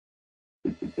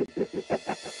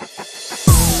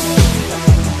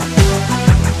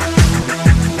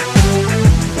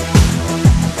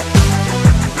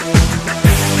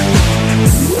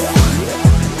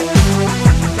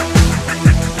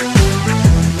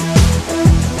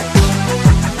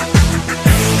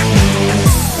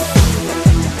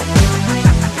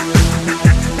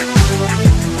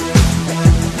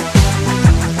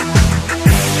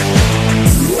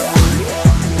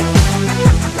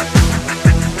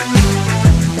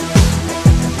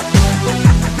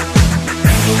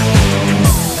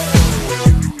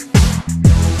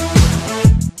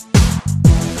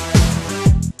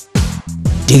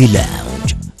Day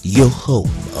Lounge, your home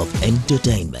of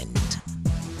entertainment.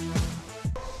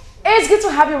 It's good to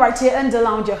have you right here in the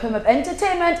lounge, your home of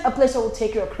entertainment, a place that will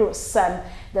take you across the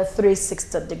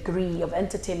 360 degree of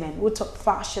entertainment. We'll talk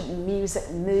fashion, music,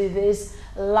 movies,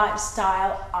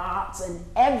 lifestyle, arts, and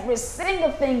every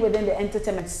single thing within the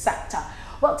entertainment sector.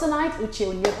 Well, tonight,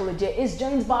 Uche Onyekoloje is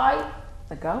joined by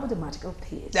the girl with the magical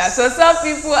peers. That's what's up,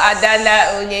 people.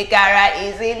 Adana Onyekara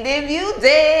is in the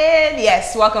building.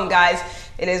 Yes, welcome, guys.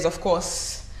 It is, of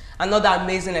course, another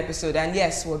amazing episode. And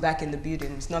yes, we're back in the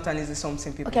building. It's not an easy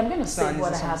something, people. Okay, I'm going to say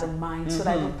what I have in mind so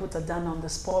that I don't put a down on the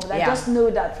spot. But I just know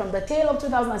that from the tail of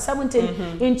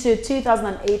 2017 into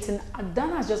 2018,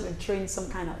 Adana has just been trained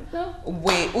some kind of...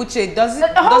 Wait, Uche, does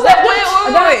that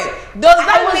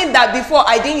mean that before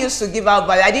I didn't used to give out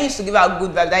vibes? I didn't used to give out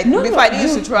good vibes. Before I didn't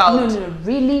used to try out? No,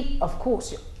 really, of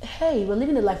course. Hey, we're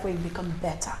living a life where you become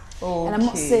better. Okay. And I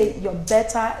must say, your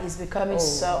better is becoming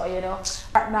so,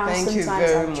 right now, sometimes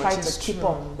I try to keep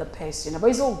up the pace, but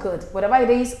it's all good. Whatever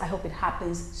it is, I hope it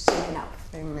happens soon enough.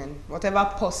 Amen.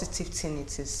 Whatever positive thing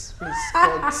it is, please,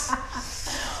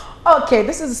 God. Okay,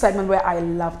 this is a segment where I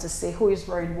love to say who is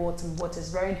wearing what and what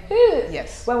is wearing who.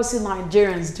 Yes. Where we see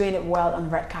Nigerians doing it well on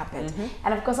red carpet.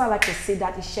 And of course, I like to see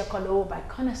that is Shekolo by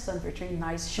Cornerstone featuring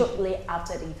Nice shortly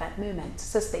after the event moment.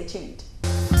 So stay tuned.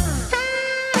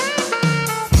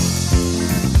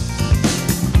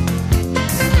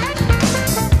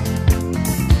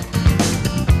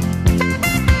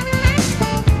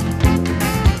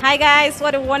 Hi guys,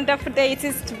 what a wonderful day it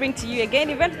is to bring to you again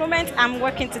event moment. I'm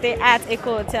working today at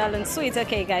Eco Hotel and Suites.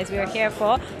 Okay guys, we are here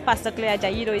for Pastor Kunle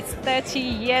Ajayi. It's 30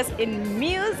 years in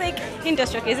music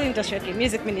industry. Okay,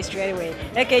 music ministry anyway.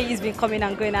 Okay, he's been coming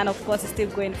and going, and of course he's still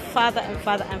going further and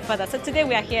further and further. So today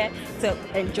we are here to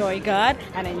enjoy God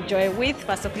and enjoy with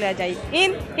Pastor Kunle Ajayi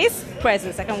in his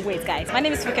presence. I can't wait guys. My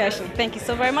name is Fikashin. Thank you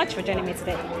so very much for joining me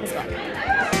today. Let's go.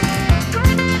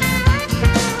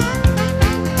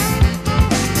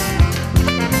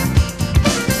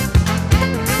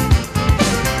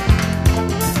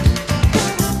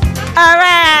 All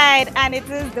right, and it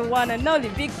is the one and only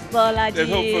Big Bolaji. There's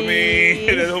hope for me.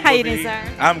 There's hope How for you doing, me. sir?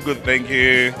 I'm good, thank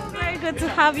you. Very good to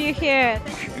have you here.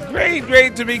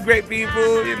 Great to meet great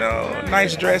people,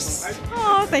 nice dress.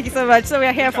 Oh, thank you so much. So we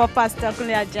are here for Pastor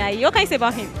Kunle Ajayi. What can you say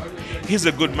about him? He's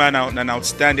a good man, an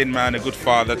outstanding man, a good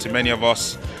father to many of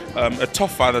us, a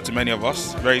tough father to many of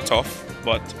us, very tough,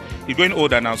 but he's going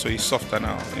older now, so he's softer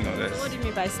now. What do you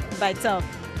mean by tough?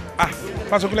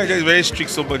 Pastor Kunle Ajayi is very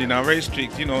strict somebody now, very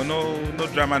strict, no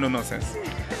drama, no nonsense.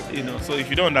 So if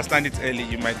you don't understand it early,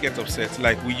 you might get upset,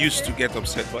 like we used to get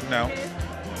upset, but now,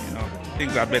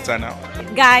 things are better now.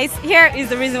 Guys, here is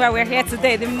the reason why we're here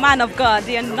today. The man of God,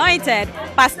 the anointed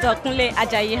Pastor Kunle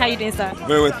Ajayi. How are you doing, sir?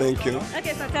 Very well, thank you.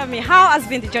 Okay, so tell me, how has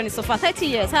been the journey so far? 30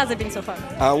 years, how has it been so far?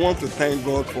 I want to thank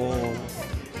God for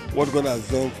what God has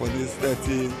done for these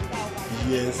 30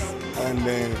 years,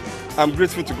 and I'm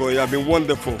grateful to God. You have been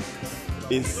wonderful.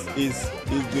 It's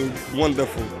been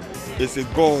wonderful. It's a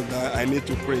God that I need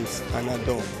to praise and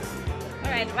adore.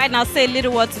 Right now, say a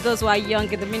little word to those who are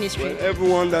young in the ministry. Well,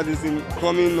 everyone that is in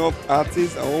coming up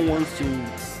artists, I all want to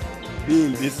be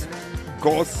in this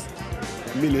God's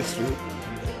ministry.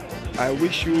 I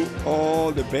wish you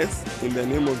all the best in the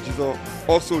name of Jesus.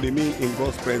 Also remain in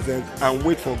God's presence and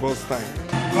wait for God's time.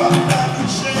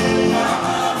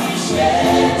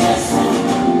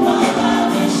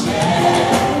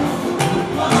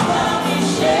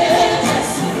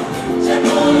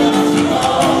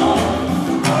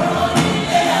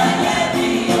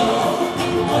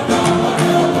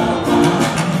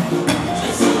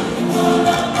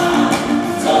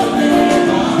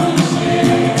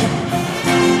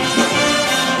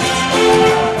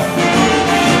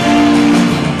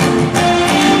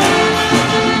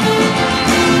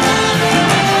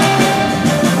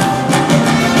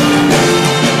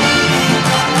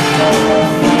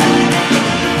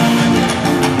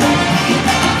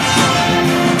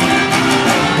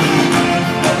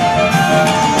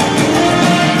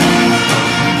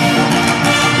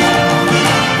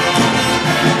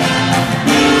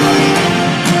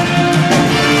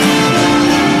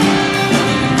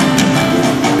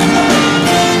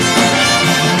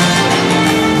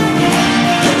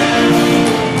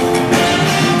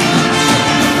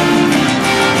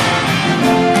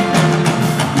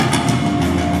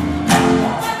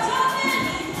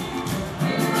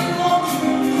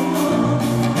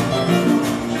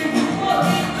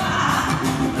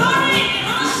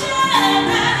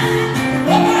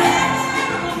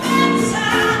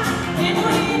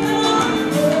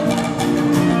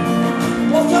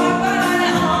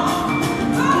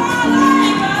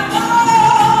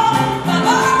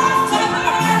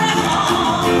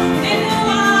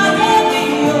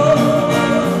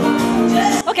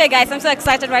 Okay, guys, I'm so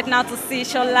excited right now to see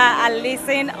Shola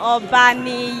Alison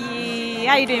Obani.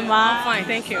 How you doing, ma? I'm fine,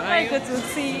 thank you. Very good to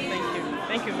see you. Thank you.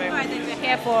 Thank you very All right, much. then we're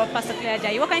here for Pastor Claire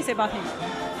Ajayi. What can you say about him?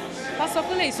 Pastor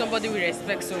Kule is somebody we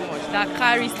respect so much that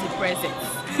carries the presence.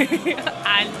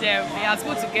 And he has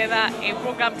put together a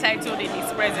program titled In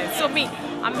His Presence. So me,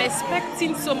 I'm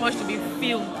expecting so much to be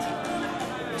filled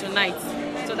tonight.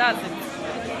 So that's it.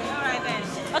 All right, then.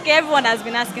 Okay, everyone has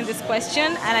been asking this question,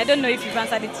 and I don't know if you've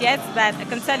answered it yet, that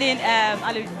concerning the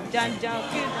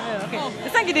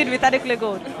song you did with Adekunle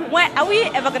Gold. When are we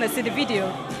ever going to see the video?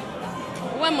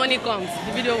 When money comes,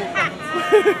 the video will come.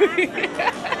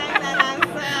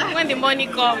 When the money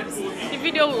comes, the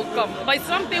video will come. But it's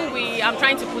something I'm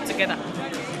trying to put together.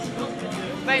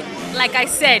 But like I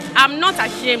said, I'm not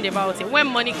ashamed about it. When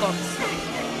money comes,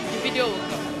 the video will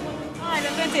come. And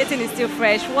 2018 is still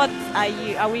fresh. What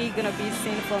are we gonna be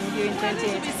seeing from you in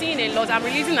 2018? I'll be seeing a lot. I'm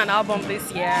releasing an album this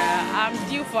year. I'm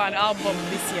due for an album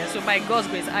this year. So by God's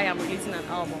grace, I am releasing an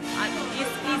album. And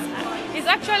it's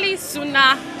actually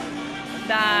sooner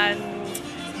than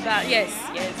that. Yes.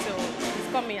 So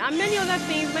it's coming. And many other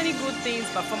things, many good things,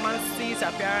 performances,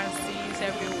 appearances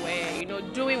everywhere. You know,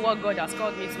 doing what God has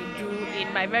called me to do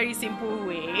in my very simple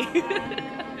way.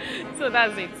 So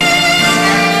that's it.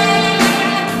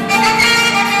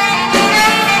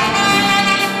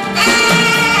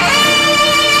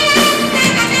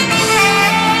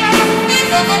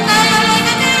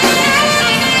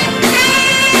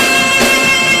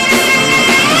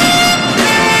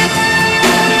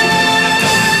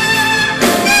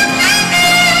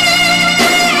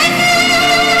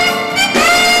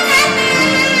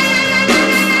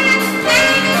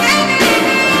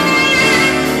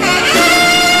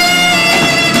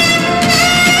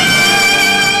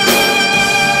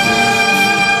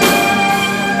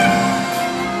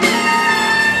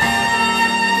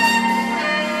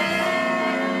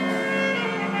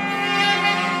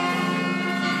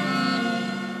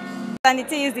 And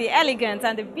it is the elegant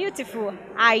and the beautiful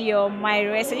Ayo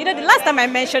Mairese. You know, the last time I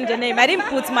mentioned your name, I didn't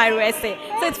put Mairese.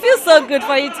 So it feels so good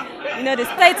for it. You know, the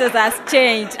status has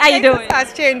changed. How you doing? It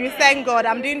has changed. We thank God.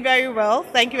 I'm doing very well.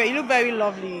 Thank you. You look very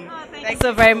lovely. Thank you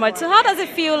so very much. So how does it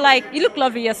feel like, you look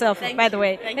lovely yourself, by the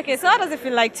way. Okay, so how does it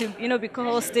feel like to, you know, be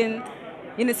co-hosting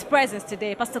in his presence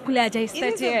today? Pastor Kule Ajayi is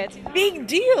 30th. Big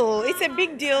deal. It's a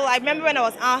big deal. I remember when I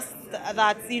was asked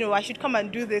that, you know, I should come and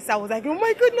do this, I was like, oh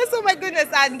my goodness.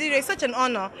 And, you know, it's such an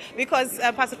honor because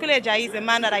Pastor Kule Ajayi is a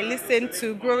man that I listened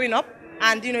to growing up.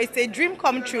 And, you know, it's a dream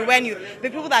come true when the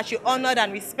people that you honored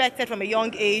and respected from a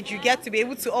young age, you get to be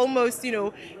able to almost, you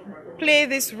know, play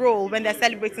this role when they're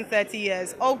celebrating 30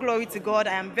 years. All glory to God.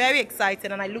 I am very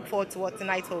excited and I look forward to what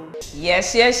tonight holds.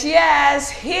 Yes.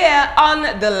 Here on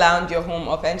The Lounge, your home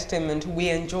of entertainment, we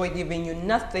enjoy giving you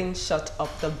nothing short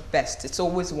of the best. It's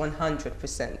always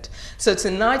 100%. So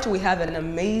tonight we have an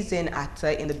amazing actor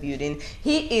in the building.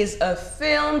 He is a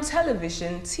film,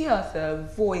 television, theater,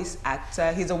 voice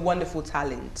actor. He's a wonderful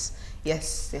talent.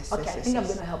 Yes. Okay, I think I'm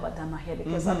going to help Adana here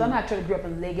because Adana actually grew up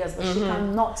in Lagos, but she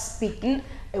cannot speak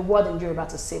a word in Yoruba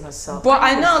to save herself. But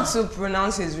I know how to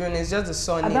pronounce his real name. It's just the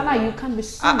surname. Adana, you can't be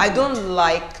sued. I don't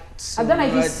like to Adana,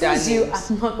 if he sues you,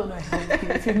 I'm not going to help you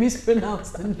if you mispronounce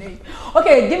the name.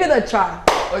 Okay, give it a try.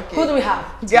 Okay. Who do we have?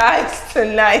 Guys,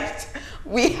 tonight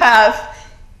we have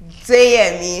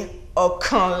Deyemi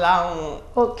Okanlowon.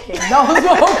 Okay, that was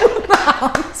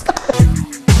well pronounced.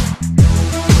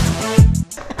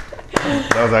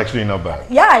 That was actually not bad.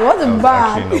 Yeah, it wasn't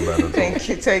bad. Actually not bad at all. Thank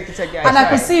you, guys. And I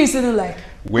could see you sitting like,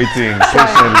 Waiting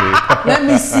patiently. let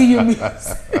me see you,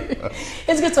 miss.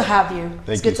 It's good to have you. It's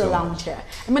Thank good you to so lounge much. here.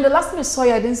 I mean, the last time I saw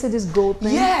you, I didn't see this gold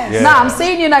thing. Yes. Yeah. Now I'm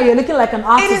saying you now, you're looking like an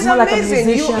artist, It is not like a amazing.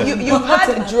 musician. You've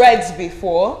had dreads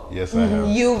before. Yes, I have.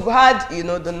 You've had, you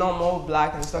know, the normal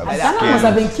black and stuff like Adana that. must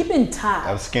have been keeping time.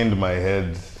 I've skinned my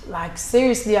head. Like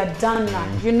seriously,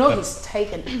 Adana, you know he's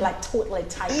taken like totally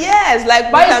tight. Yes,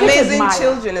 like But with it's amazing admire.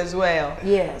 children as well.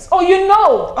 Yes. Oh, you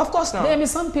know. Of course not. I mean,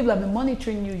 some people have been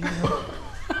monitoring you. You know.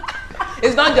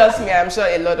 It's not just me. I'm sure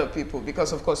a lot of people,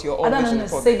 because of course you're always Adana, in the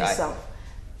say public eye. yourself.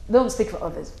 Don't speak for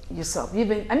others. Yourself. You've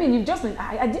been. I mean, you've just been.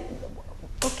 I did.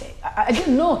 Okay. I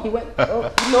didn't know he went.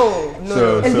 Oh. No.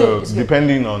 So It's good, it's good.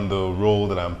 depending on the role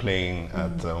that I'm playing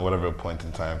at whatever point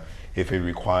in time, if it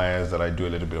requires that I do a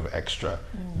little bit of extra,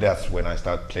 that's when I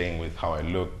start playing with how I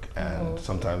look and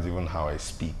sometimes even how I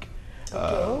speak.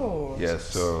 Yes,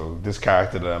 so this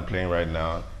character that I'm playing right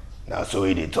now, now so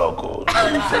he did talk, It's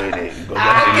a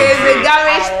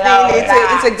garish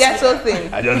thing. It's a ghetto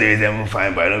thing. I just say them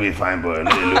fine boy, I don't be fine boy, I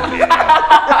don't look clean.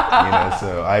 You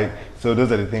know, so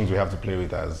those are the things we have to play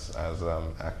with as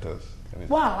actors.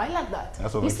 Wow, I like that.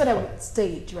 That's what You makes started it fun. with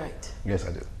stage, right? Yes,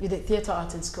 I did. You did theatre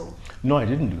art in school. No, I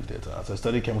didn't do theatre arts. I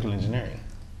studied chemical engineering.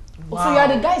 Wow. So you are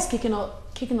the guys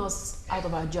kicking us out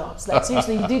of our jobs. Like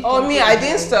seriously, you did. Oh, me, I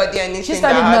didn't study anything. She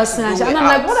studied that had nursing, to do and with I'm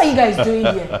like, arts. what are you guys doing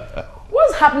here?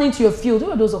 What's happening to your field?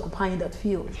 Who are those occupying that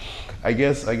field? I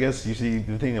guess you see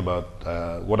the thing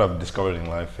about what I've discovered in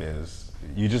life is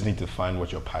you just need to find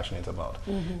what you're passionate about.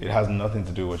 It has nothing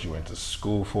to do with what you went to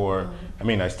school for. I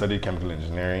mean, I studied chemical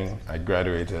engineering, I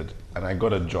graduated, and I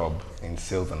got a job in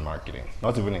sales and marketing.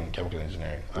 Not even in chemical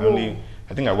engineering.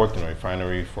 I think I worked in a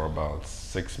refinery for about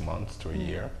 6 months to a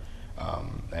year,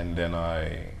 and then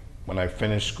when I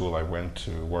finished school, I went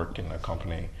to work in a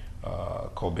company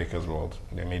called Baker's World.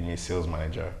 They made me sales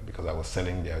manager because I was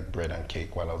selling their bread and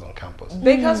cake while I was on campus.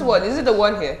 Baker's World, is it the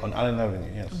one here? On Allen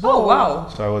Avenue, yes. Oh, wow.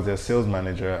 So I was their sales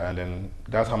manager, and then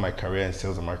that's how my career in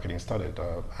sales and marketing started.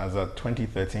 As of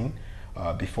 2013,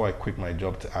 before I quit my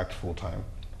job to act full-time,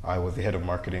 I was the head of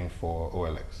marketing for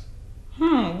OLX.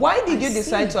 Why did you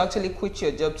decide to actually quit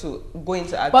your job to go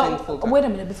into acting But full-time? wait a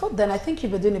minute. Before then, I think you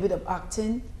were doing a bit of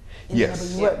acting.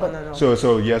 Yes.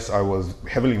 So yes, I was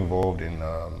heavily involved in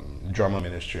drama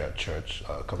ministry at church,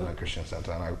 Covenant Christian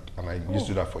Center, and I used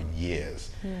to do that for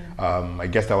years. I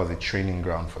guess that was a training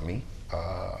ground for me.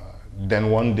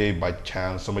 Then one day, by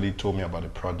chance, somebody told me about a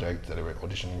project that they were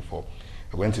auditioning for.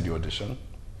 I went to the audition,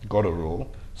 got a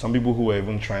role. Some people who were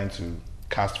even trying to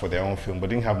cast for their own film but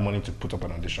didn't have money to put up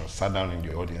an audition sat down in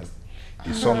the audience.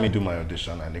 They saw me do my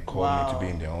audition and they called me to be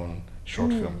in their own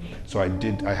short film. So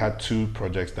I had 2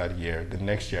 projects that year. The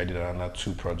next year I did another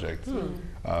 2 projects.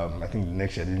 I think the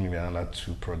next year I did maybe another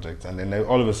 2 projects. And then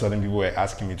all of a sudden people were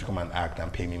asking me to come and act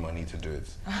and pay me money to do it.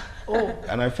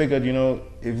 And I figured,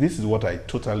 if this is what I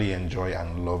totally enjoy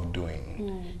and love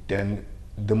doing, then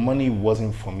the money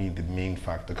wasn't for me the main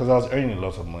factor, because I was earning a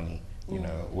lot of money,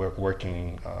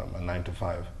 working a 9 to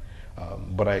 5.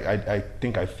 But I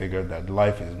think I figured that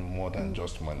life is more than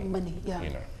just money. Money,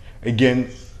 yeah. Again,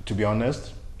 to be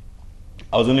honest,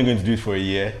 I was only going to do it for a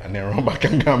year and then run back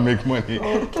and go and make money.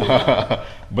 Okay.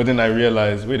 But then I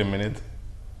realized, wait a minute.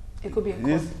 It could be a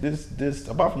calling. This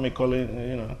apart from a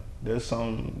calling, there's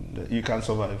some that you can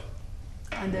survive.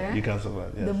 And then you can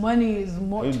survive. Yes. The money is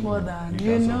much more than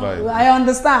survive. I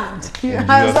understand. You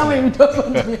have something you don't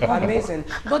want to be amazing.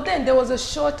 But then there was a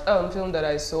short film that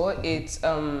I saw. It's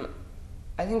I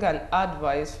think an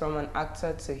advice from an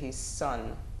actor to his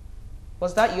son.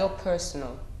 Was that your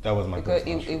personal? That was my because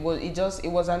personal.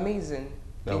 It was amazing.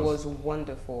 It was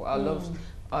wonderful. I loved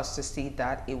us to see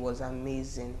that. It was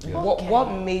amazing. Yes.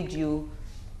 What made you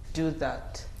do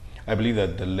that? I believe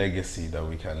that the legacy that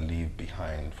we can leave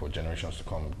behind for generations to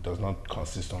come does not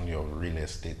consist only of real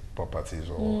estate properties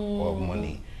or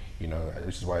money.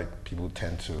 This is why people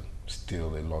tend to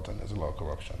steal a lot and there's a lot of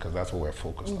corruption, because that's what we're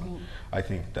focused on. I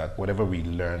think that whatever we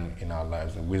learn in our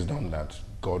lives, the wisdom that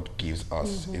God gives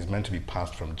us is meant to be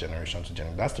passed from generation to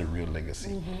generation. That's the real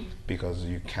legacy, because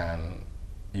you can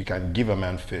give a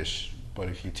man fish, but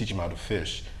if you teach him how to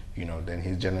fish, then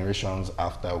his generations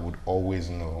after would always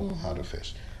know how to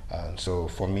fish. And so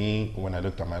for me, when I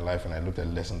looked at my life and I looked at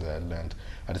lessons that I learned,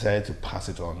 I decided to pass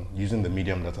it on using the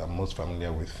medium that I'm most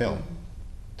familiar with, film,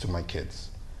 to my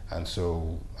kids. And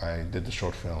so I did the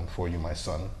short film, For You, My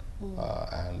Son,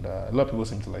 and a lot of people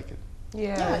seem to like it.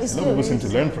 Yeah, it's a lot good. of people seem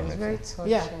to learn from it. Very touching.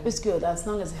 Yeah, it's good as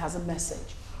long as it has a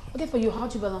message. Okay, for you, how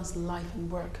do you balance life and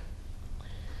work?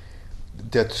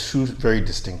 They're 2 very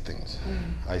distinct things.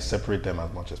 I separate them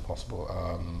as much as possible.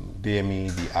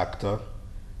 Deyemi, the actor,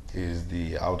 is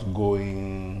the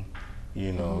outgoing,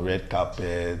 red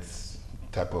carpets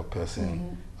type of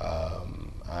person,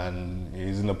 and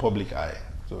he's in the public eye.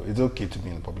 So it's okay to be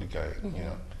in the public eye,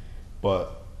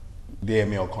 But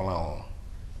Deyemi Okanlowon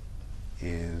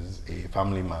is a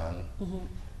family man.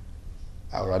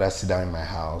 I would rather sit down in my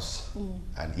house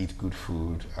and eat good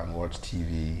food and watch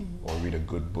TV or read a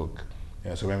good book.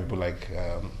 So when people like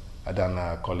Adana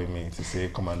are calling me to say,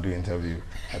 come and do interview,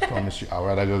 I promise you, I'd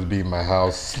rather just be in my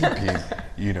house sleeping,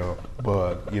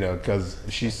 But, because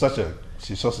she's such a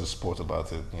sport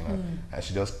about it, and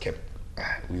she just kept,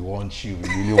 we want you, we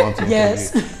really want to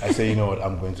interview. I say, you know what,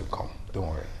 I'm going to come. Don't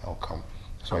worry, I'll come.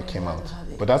 So I came out.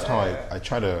 But that's how I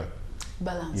try to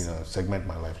balance, segment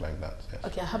my life like that. Yes.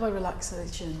 Okay, how about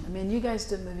relaxation? I mean, you guys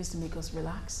do movies to make us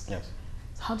relax. Yes.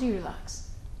 So how do you relax?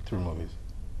 Through movies.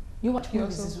 You watch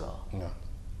movies as well? No.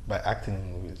 By acting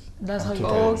in movies. That's how you do it.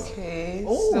 Okay.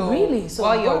 Oh, so really? So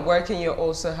while you're working, you're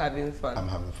also having fun. I'm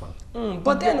having fun.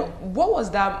 But then, what was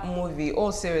that movie,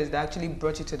 all series, that actually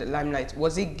brought you to the limelight?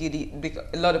 Was it Giddy? Because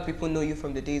a lot of people know you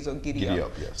from the days of Giddy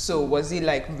Up. Yes. So was it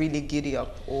like really Giddy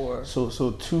Up, or? So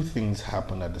 2 things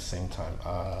happened at the same time.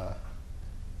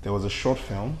 there was a short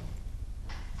film.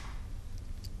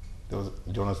 Do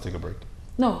you want us to take a break?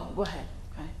 No, go ahead.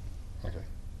 Okay.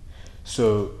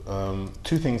 So,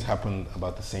 two things happened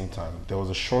about the same time. There was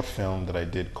a short film that I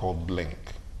did called Blink.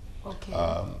 Okay.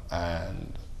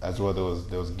 And as well,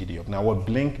 there was Giddy Up. Now, what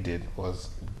Blink was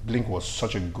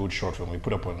such a good short film. We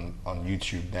put up on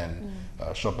YouTube then,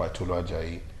 shot by Tolu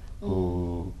Ajayi,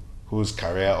 whose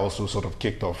career also sort of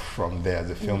kicked off from there as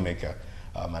a filmmaker,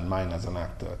 and mine as an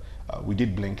actor. We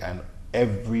did Blink, and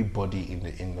everybody in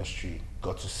the industry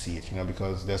got to see it,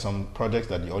 because there's some projects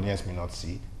that the audience may not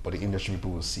see, but the industry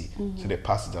people will see. So they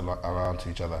pass it around to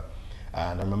each other.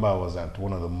 And I remember I was at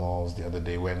one of the malls the other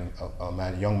day when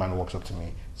a young man walks up to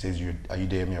me, says, "Are you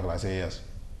Deyemi Okanlowon?" I say, "Yes."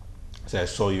 I say, "I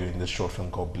saw you in this short film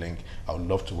called Blink. I would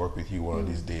love to work with you one of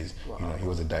these days." Wow. He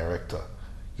was a director,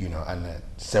 and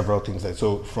several things.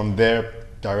 So from there,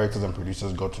 directors and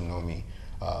producers got to know me.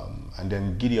 And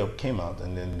then Giddy Up came out,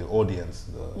 and then the audience,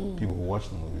 the people who watched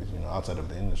the movies, outside of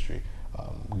the industry,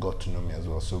 got to know me as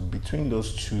well. So between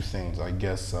those two things, I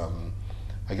guess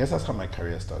that's how my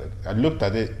career started. I looked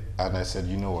at it and I said,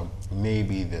 you know what,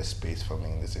 maybe there's space for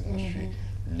me in this industry.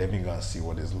 Let me go and see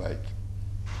what it's like.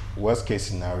 Worst case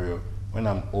scenario, when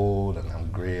I'm old and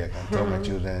I'm gray, I can tell my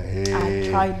children, hey, I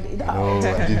tried it out.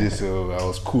 I did this, so I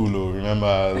was cool. Or remember,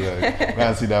 I was like, go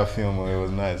and see that film, it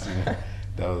was nice.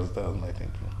 That was my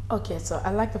thinking. Okay, so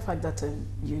I like the fact that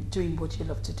you're doing what you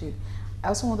love to do. I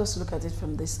also want us to look at it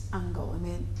from this angle. I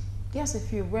mean, yes,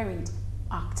 if you weren't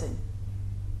acting,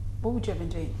 what would you have been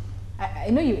doing?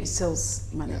 I know you're a sales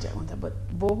manager, but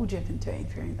what would you have been doing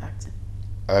if you weren't acting?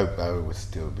 I would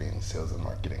still be in sales and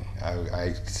marketing.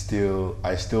 I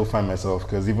still find myself,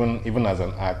 because even as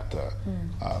an actor,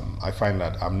 I find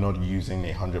that I'm not using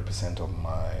 100% of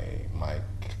my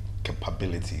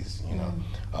capabilities,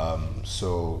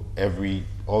 so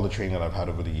all the training that I've had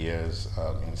over the years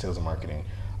in sales and marketing,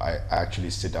 I actually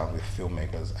sit down with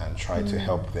filmmakers and try to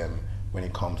help them when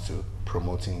it comes to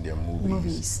promoting their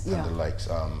movies and the likes,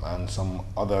 and some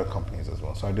other companies as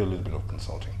well. So I do a little bit of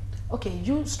consulting. Okay,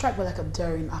 you strike me like a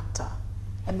daring actor.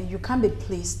 I mean, you can't be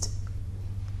placed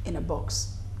in a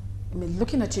box. I mean,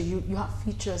 looking at you have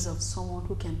features of someone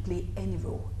who can play any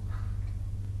role.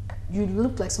 You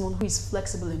look like someone who is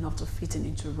flexible enough to fit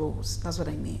into roles. That's what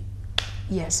I mean.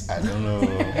 Yes. I don't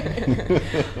know.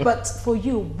 But for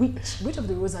you, which of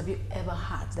the roles have you ever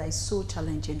had that is so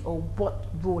challenging, or what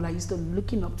role are you still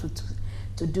looking up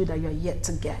to do that you're yet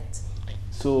to get?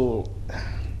 So,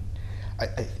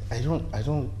 I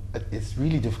don't. It's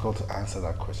really difficult to answer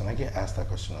that question. I get asked that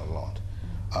question a lot.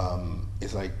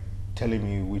 It's like telling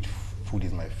me which food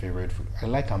is my favorite food. I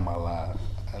like amala.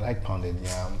 I like pounded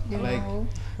yam.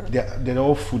 They're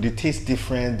all food. They taste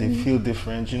different. They feel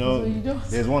different. So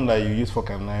there's one that you use fork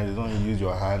and knife. There's one you use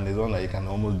your hand. There's one that you can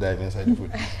almost dive inside the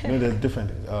food. There's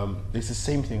different things. It's the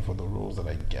same thing for the roles that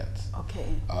I get. Okay.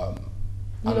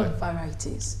 You love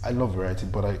varieties. I love variety,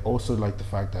 but I also like the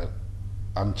fact that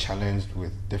I'm challenged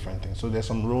with different things. So there's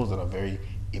some roles that are very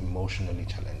emotionally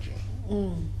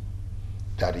challenging.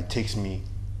 That it takes me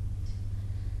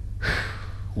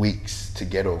weeks to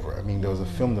get over. I mean, there was a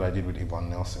film that I did with Yvonne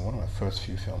Nelson, one of my first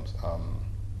few films.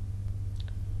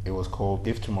 It was called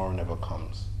If Tomorrow Never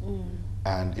Comes.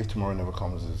 And If Tomorrow Never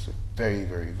Comes is a very,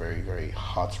 very, very, very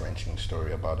heart-wrenching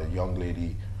story about a young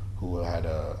lady who had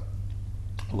a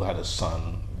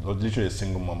son, literally a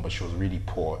single mom, but she was really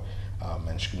poor,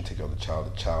 and she couldn't take care of the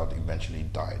child. The child eventually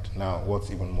died. Now,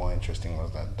 what's even more interesting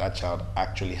was that child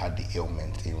actually had the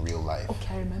ailment in real life.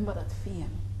 Okay, I remember that film.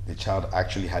 The child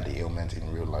actually had the ailment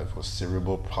in real life. It was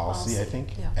cerebral palsy, I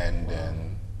think. Yeah. And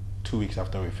then 2 weeks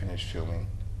after we finished filming,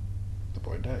 the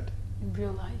boy died. In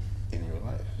real life? In real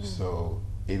life. So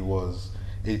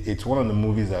it's one of the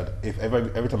movies that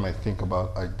every time I think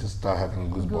about, I just start having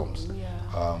goosebumps.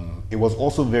 It was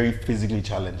also very physically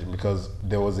challenging because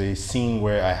there was a scene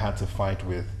where I had to fight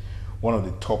with one of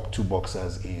the top 2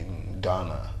 boxers in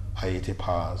Ghana, Ayete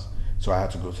Paz. So I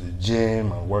had to go to the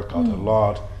gym and work out a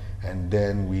lot. And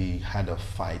then we had a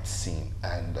fight scene,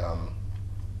 and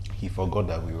he forgot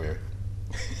that we were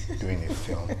doing a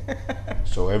film.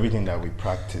 So everything that we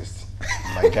practiced,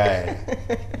 my guy,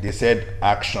 they said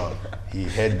action. He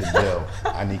heard the bell,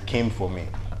 and he came for me.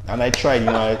 And I tried,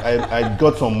 I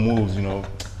got some moves,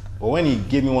 But when he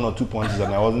gave me 1 or 2 punches,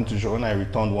 and I wasn't too sure, when I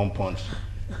returned 1 punch,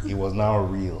 it was now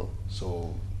real.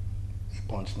 So he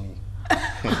punched me.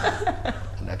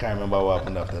 And I can't remember what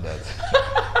happened after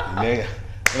that.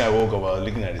 When I woke up, I was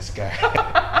looking at the sky.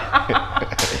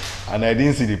 And I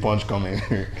didn't see the punch coming.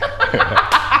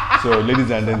 So, ladies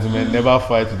and gentlemen, never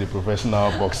fight with a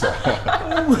professional boxer.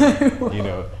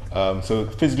 So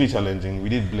physically challenging. We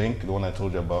did Blink, the one I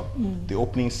told you about. The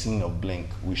opening scene of Blink,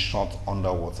 we shot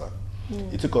underwater.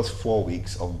 It took us 4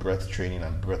 weeks of breath training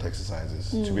and breath exercises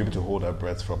to be able to hold our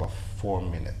breath for about 4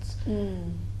 minutes.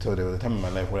 So there was a time in my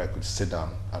life where I could sit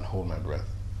down and hold my breath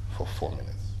for 4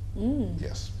 minutes.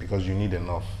 Yes, because you need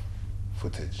enough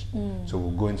footage. So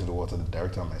we'll go into the water, the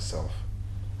director and myself,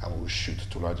 and we'll shoot.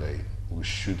 We'll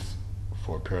shoot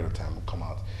for a period of time, we'll come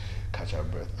out, catch our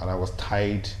breath. And I was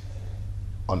tied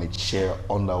on a chair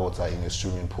underwater in a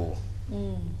swimming pool.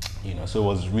 You know,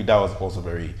 so that was also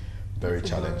very, very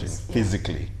challenging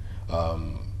physically.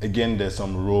 Again, there's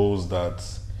some roles that,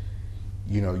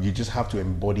 you know, you just have to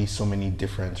embody so many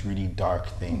different really dark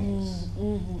things,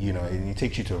 you know, and it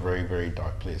takes you to a very, very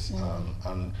dark place.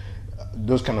 And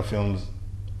those kind of films,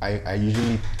 I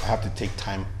usually have to take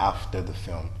time after the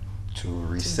film to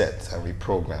reset and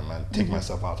reprogram and take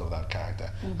myself out of that character.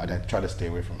 And I try to stay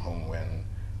away from home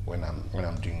when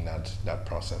I'm doing that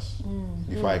process.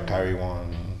 Before I carry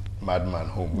one madman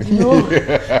home with me.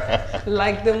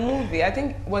 Like the movie, I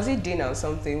think, was it Dinner or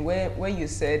something, where you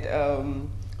said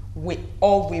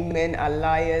all women are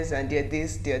liars and they're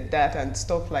this, they're that, and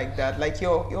stuff like that. Like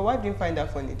your wife didn't find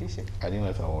that funny, did she? I didn't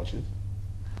let her watch it.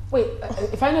 Wait,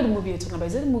 if I know the movie you're talking about,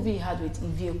 is it the movie you had with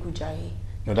Ivy Okujayi?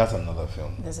 No, that's another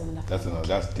film. There's another film.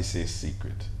 That's This Is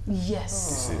Secret.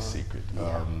 Yes. This Is Secret.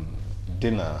 Yeah.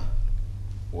 Dinner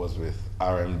was with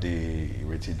RMD,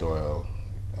 Richie Doyle,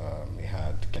 we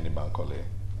had Kenny Bankole,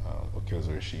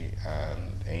 Okeozorishi,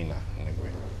 and Aina Negwe.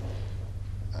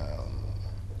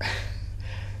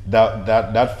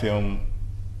 That film,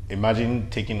 imagine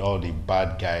taking all the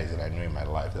bad guys that I know in my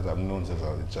life, that I've known since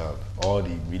I was a child, all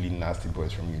the really nasty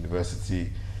boys from university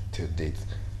to date,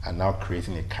 and now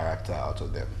creating a character out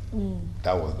of them.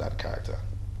 That was that character.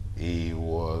 He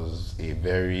was a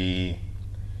very,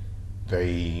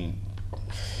 very,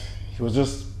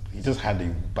 he just had a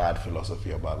bad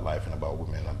philosophy about life and about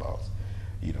women, about,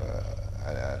 you know,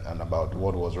 and about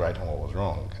what was right and what was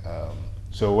wrong.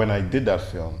 So when I did that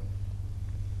film,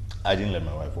 I didn't let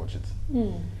my wife watch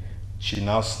it. She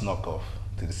now snuck off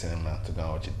to the cinema to go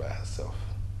and watch it by herself.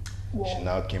 Whoa. She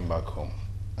now came back home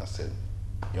and said,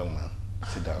 "Young man,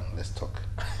 sit down, let's talk."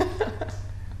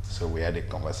 So we had a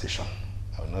conversation.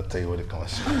 I will not tell you what the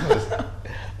conversation was.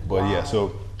 But yeah,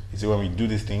 so you see, when we do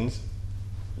these things,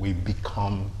 we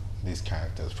become these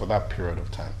characters for that period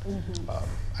of time.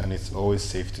 And it's always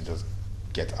safe to just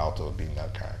get out of being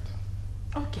that character.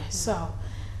 Okay, so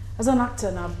as an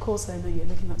actor now, of course, I know you're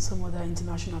looking at some other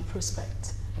international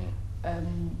prospects.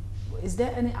 Is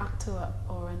there any actor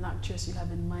or an actress you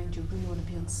have in mind you really want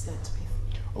to be on set with?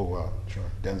 Oh, wow, sure.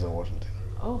 Denzel Washington.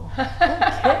 Oh,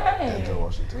 okay. Denzel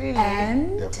Washington. Really?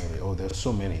 And? Definitely. Oh, there's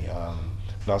so many.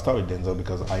 But I'll start with Denzel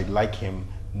because I like him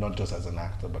not just as an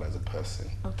actor, but as a person.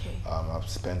 Okay. I've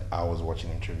spent hours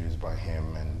watching interviews by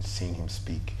him and seeing him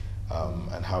speak.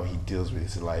 And how he deals with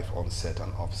his life on set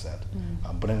and off set.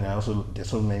 But then there's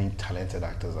so many talented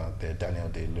actors out there. Daniel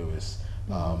Day-Lewis,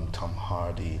 Tom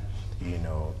Hardy, you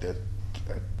know,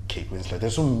 Kate Winslet.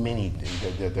 There's so many.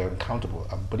 They're uncountable.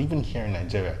 But even here in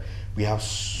Nigeria, we have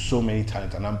so many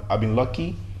talent, and I've been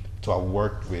lucky to have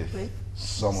worked with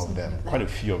some of them, quite a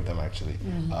few of them actually.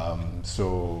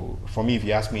 So for me, if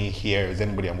you ask me here, is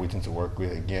anybody I'm waiting to work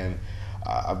with again?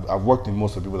 I've worked with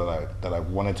most of the people that I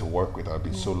wanted to work with. I've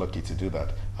been so lucky to do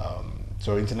that.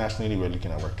 So internationally, we're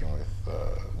looking at working with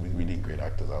really great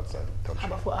actors outside the country. How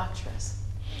about for actress?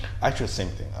 Actress, same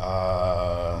thing.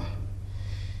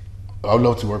 I would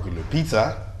love to work with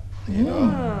Lupita. You know,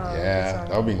 yeah,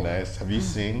 that would be nice. Have you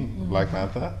seen Black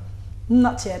Panther?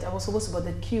 Not yet. I was supposed to, but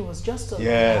the queue was just over.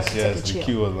 Yes, the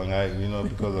queue was long. You know,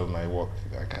 because of my work,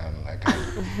 I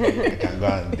can go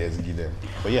and designate them.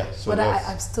 But yeah, so. But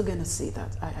I'm still gonna see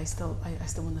that. I still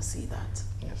want to see that.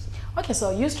 Yes. Okay,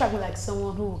 so you strike me like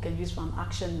someone who can use for an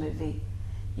action movie.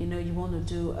 You know, you want to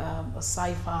do a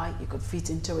sci-fi, you could fit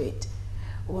into it.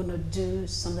 You want to do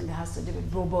something that has to do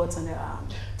with robots and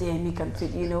Deyemi can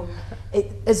fit. You know,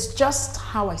 it's just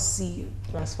how I see you.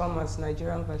 Transformers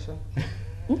Nigerian version.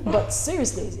 But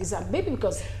seriously, is that maybe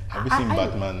because have you seen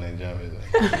Batman Nigerian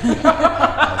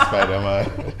Spider-Man?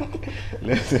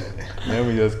 Let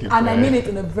me just keep. And I mean it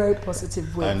in a very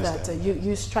positive way. That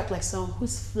you strike like someone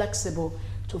who's flexible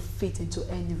to fit into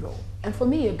any role. And for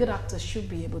me, a good actor should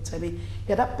be able to. I mean,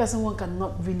 yeah, that person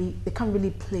they can't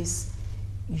really place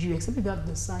you except if you have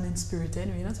the son in spirit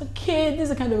anyway. You know, it's okay, this is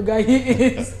the kind of guy he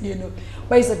is, you know.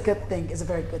 But it's a good thing, it's a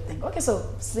very good thing. Okay, so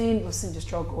we've seen the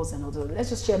struggles and all those. Let's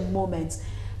just share moments.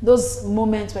 Those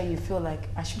moments where you feel like,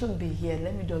 I shouldn't be here,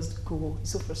 let me just go. It's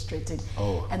so frustrating.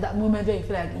 Oh. And that moment where you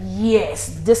feel like,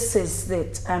 yes, this is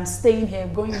it. I'm staying here,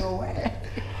 I'm going nowhere.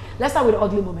 Let's start with the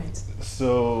ugly moments.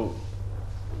 So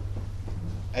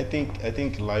I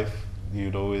think life,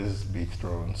 you'd always be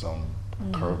thrown some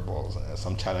curveballs, and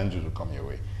some challenges will come your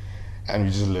way, and you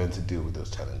just learn to deal with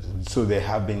those challenges. So there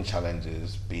have been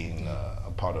challenges being a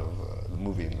part of the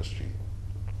movie industry,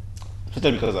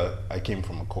 especially because I came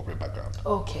from a corporate background.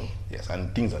 Okay. Yes,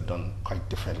 and things are done quite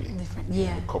differently in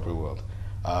the corporate world.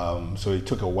 So it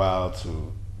took a while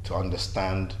to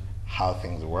understand how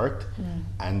things worked,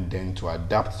 and then to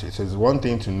adapt to it. So it's one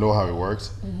thing to know how it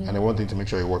works, and then one thing to make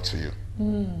sure it works for you.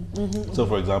 So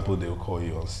for example, they'll call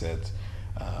you on set,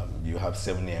 you have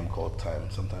 7 a.m. call time,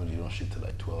 sometimes you don't shoot till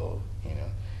like 12, you know.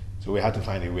 So we had to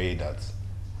find a way that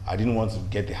I didn't want to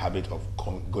get the habit of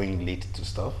going late to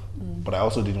stuff, but I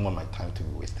also didn't want my time to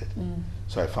be wasted.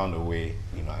 So I found a way,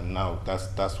 you know, and now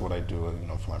that's what I do, you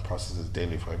know, for my processes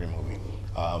daily for every movie.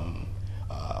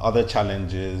 Other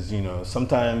challenges, you know,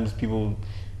 sometimes people,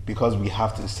 because we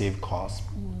have to save costs,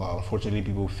 unfortunately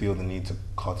people feel the need to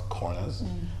cut corners.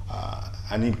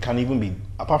 And it can even be,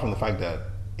 apart from the fact that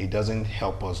it doesn't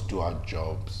help us do our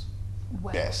jobs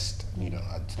best, you know,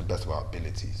 to the best of our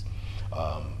abilities.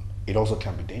 It also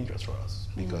can be dangerous for us,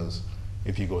 because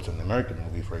if you go to an American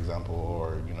movie, for example,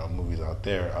 or, you know, movies out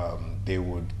there, they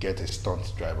would get a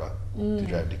stunt driver to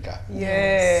drive the car.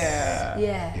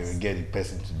 Yes. They would get the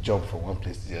person to jump from one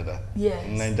place to the other. Yes.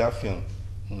 In that film,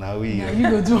 now you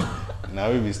go do.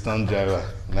 now we be stunt driver,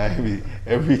 now we be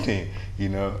everything, you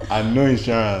know, and no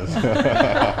insurance.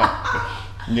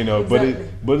 You know, Exactly.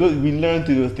 but we learn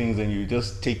to do those things, and you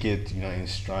just take it, you know, in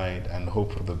stride and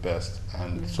hope for the best.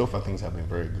 And so far things have been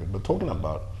very good. But talking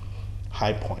about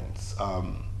high points,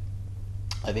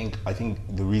 I think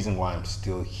the reason why I'm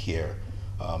still here,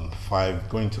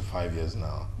 going to 5 years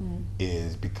now,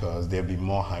 is because there'll be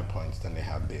more high points than there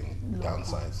have been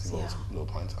downsides, low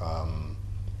points.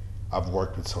 I've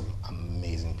worked with some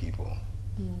amazing people.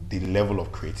 The level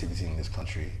of creativity in this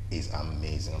country is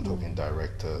amazing. I'm talking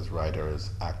directors, writers,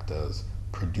 actors,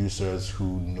 producers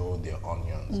who know their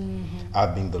onions.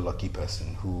 I've been the lucky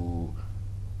person who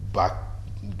back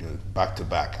to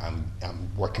back,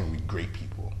 I'm working with great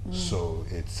people. So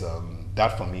it's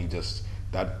that for me, just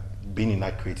that being in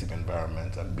that creative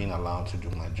environment and being allowed to do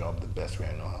my job the best way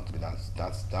I know how to be,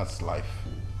 that's life.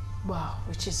 Wow,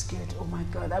 which is good. Oh my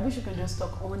God, I wish you could just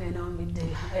talk on and on with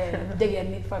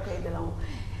Deyemi Okanlowon.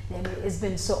 It's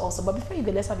been so awesome. But before you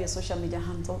go, let's have your social media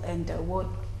handle and a word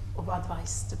of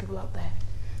advice to people out there.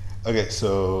 Okay,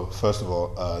 so first of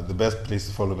all, the best place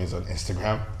to follow me is on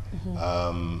Instagram.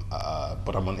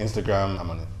 But I'm on Instagram, I'm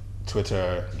on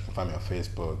Twitter, you can find me on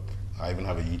Facebook. I even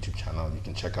have a YouTube channel. You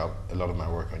can check out a lot of my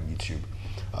work on YouTube.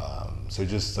 So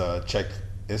just check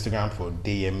Instagram for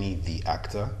Deyemi the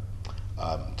Actor.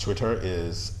 Twitter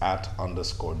is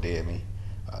 @_Deyemi.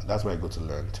 That's where I go to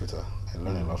learn Twitter. I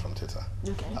learn a lot from Twitter.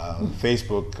 Okay.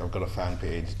 Facebook, I've got a fan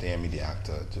page, Deyemi the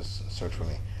Actor. Just search for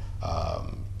me.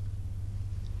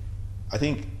 I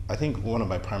think one of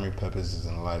my primary purposes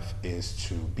in life is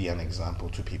to be an example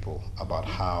to people about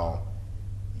how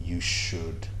you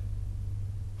should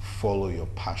follow your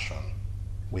passion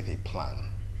with a plan.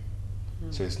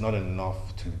 So it's not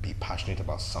enough to be passionate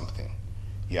about something.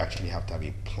 You actually have to have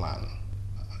a plan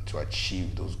to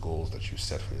achieve those goals that you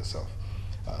set for yourself.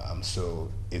 So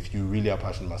if you really are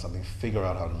passionate about something, figure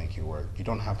out how to make it work. You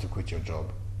don't have to quit your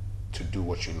job to do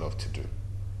what you love to do.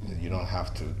 You don't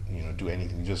have to, you know, do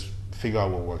anything. You just figure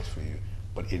out what works for you.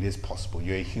 But it is possible.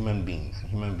 You're a human being, and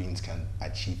human beings can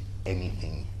achieve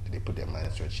anything that they put their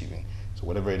minds to achieving. So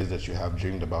whatever it is that you have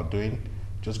dreamed about doing,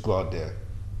 just go out there,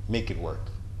 make it work.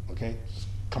 Okay? Just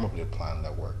come up with a plan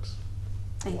that works.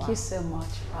 Thank you so much.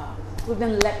 We've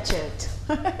been lectured,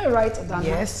 right, Adana?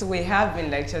 Yes, we have been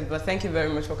lectured, but thank you very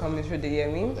much for coming through,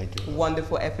 Deyemi. Thank you.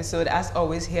 Wonderful episode, as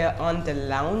always, here on The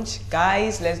Lounge.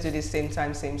 Guys, let's do this same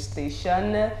time, same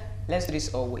station. Let's do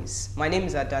this always. My name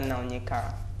is Adana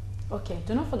Onyekara. Okay,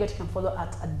 do not forget you can follow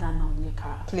 @Adana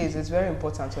Onyekara. Please, it's very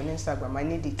important on Instagram. I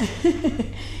need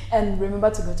it. And remember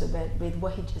to go to bed with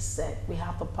what he just said. We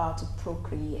have the power to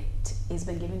procreate. It's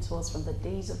been given to us from the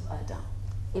days of Adam.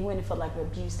 Even when it felt like we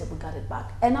abused it, we got it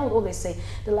back. And I would always say,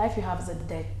 the life you have is a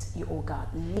debt you owe God.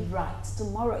 Live right.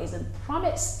 Tomorrow isn't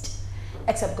promised,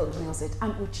 except God wills it.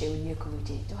 I'm Uche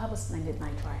Onyekuluji. Do have a splendid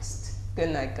night rest.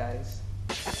 Good night, guys.